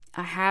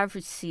I have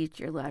received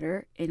your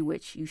letter in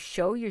which you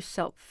show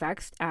yourself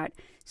vexed at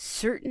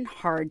certain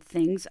hard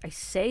things I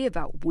say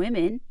about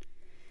women.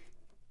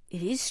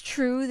 It is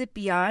true that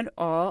beyond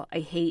all I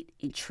hate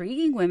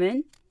intriguing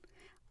women.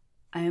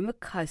 I am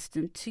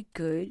accustomed to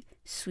good,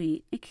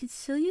 sweet, and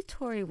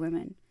conciliatory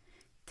women.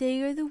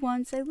 They are the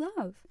ones I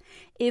love.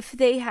 If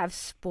they have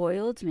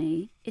spoiled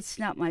me, it's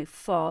not my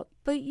fault,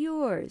 but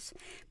yours.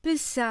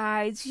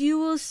 Besides, you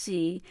will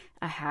see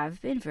I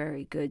have been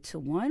very good to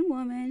one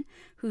woman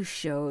who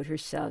showed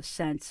herself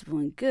sensible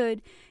and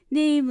good,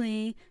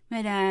 namely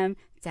Madame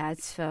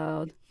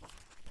Datsfeld.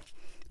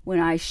 When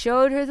I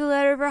showed her the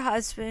letter of her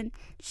husband,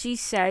 she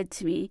said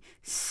to me,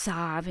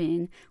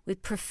 sobbing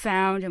with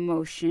profound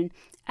emotion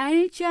and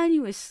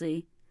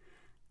ingenuously,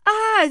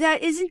 "Ah,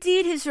 that is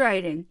indeed his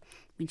writing."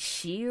 When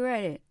she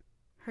read it,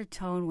 her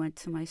tone went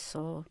to my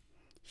soul.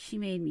 She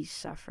made me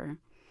suffer.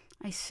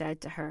 I said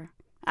to her,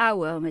 "Ah,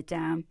 well,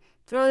 madame,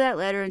 throw that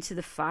letter into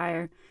the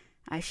fire.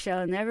 I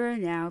shall never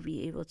now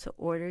be able to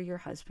order your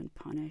husband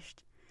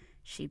punished."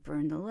 She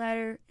burned the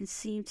letter and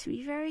seemed to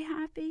be very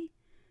happy.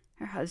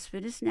 Her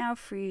husband is now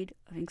freed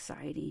of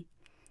anxiety.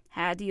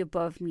 Had the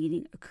above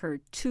meeting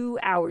occurred 2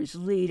 hours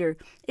later,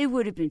 it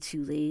would have been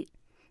too late.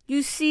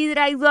 You see that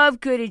I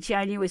love good,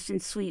 ingenuous,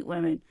 and sweet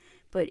women,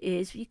 but it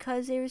is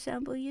because they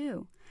resemble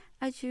you.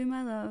 Adieu,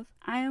 my love.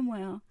 I am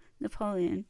well. Napoleon.